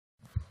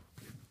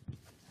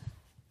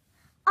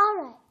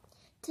Alright,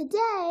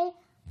 today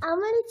I'm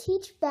going to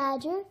teach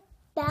Badger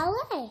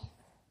ballet.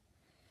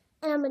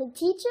 And I'm going to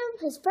teach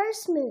him his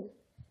first move,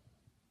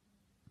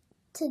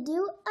 to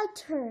do a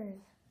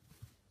turn.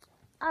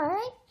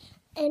 Alright,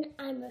 and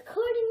I'm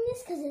recording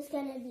this because it's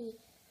going to be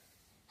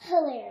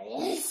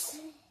hilarious.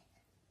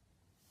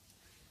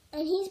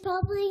 And he's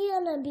probably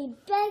going to be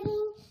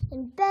begging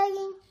and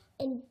begging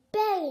and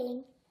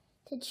begging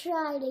to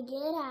try to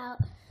get out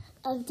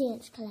of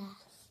dance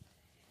class.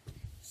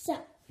 So,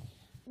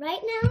 right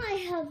now I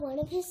have one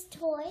of his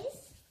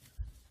toys,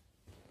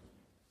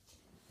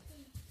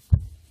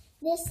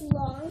 this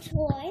long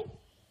toy,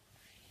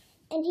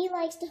 and he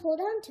likes to hold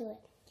on to it.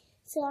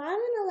 So I'm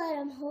going to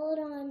let him hold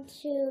on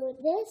to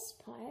this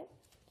part,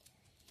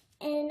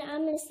 and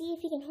I'm going to see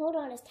if he can hold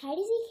on as tight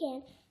as he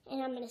can,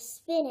 and I'm going to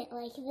spin it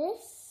like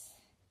this,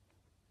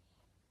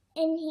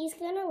 and he's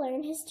going to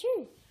learn his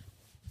turn.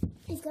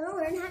 He's going to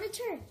learn how to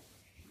turn.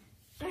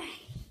 All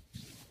right.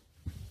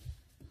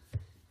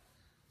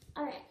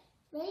 All right.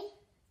 Ready?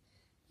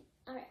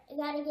 All right. I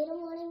got to get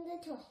him wanting the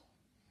toy.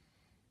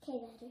 Okay,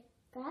 Badger.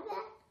 Grab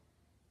that.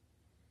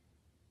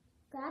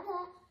 Grab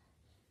that.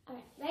 All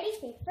right. Ready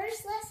for your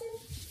first lesson?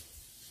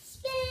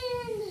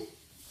 Spin!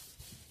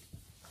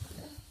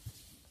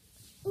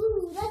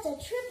 Ooh, that's a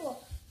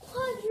triple.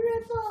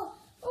 Quadruple.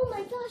 Oh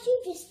my gosh,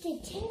 you just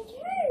did 10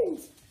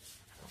 turns.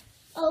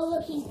 Oh,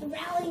 look, he's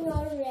rallying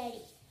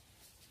already.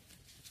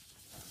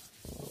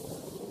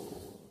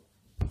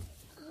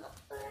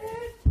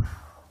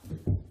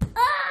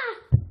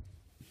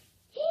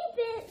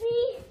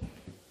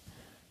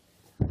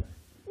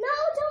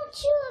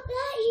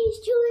 He's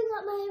chewing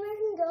up my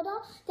American Girl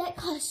doll that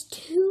cost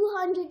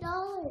 $200.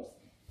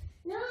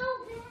 No,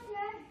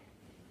 Badger.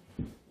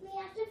 We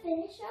have to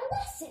finish our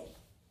lesson.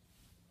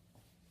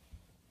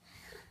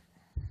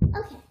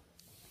 Okay,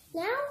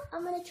 now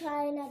I'm going to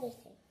try another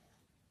thing.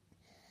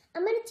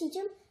 I'm going to teach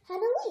him how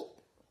to leap.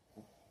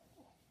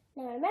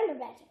 Now remember,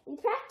 Badger, we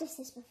practiced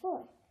this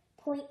before.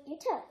 Point your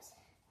toes.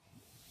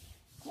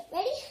 Okay,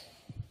 ready?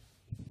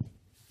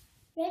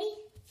 Ready,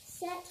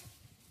 set,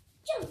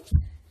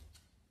 jump.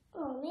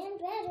 Oh man,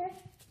 Badger.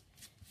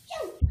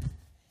 Jump!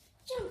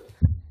 Jump!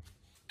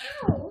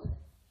 Ow!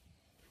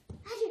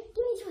 Badger,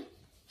 give me the toy.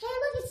 Hey,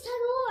 look, it's tug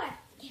of war.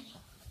 Give me.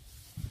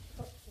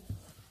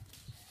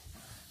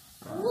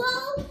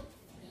 Whoa!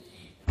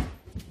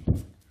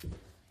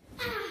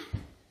 Ah!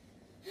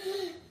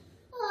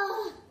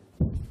 Oh,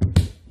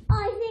 I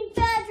think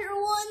Badger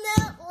won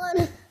that one.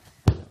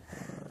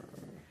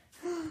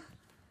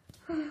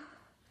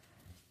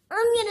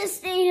 I'm gonna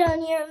stay down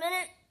here a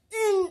minute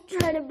and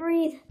try to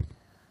breathe.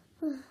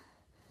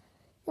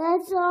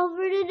 That's all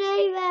for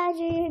today,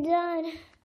 Badger. You're done.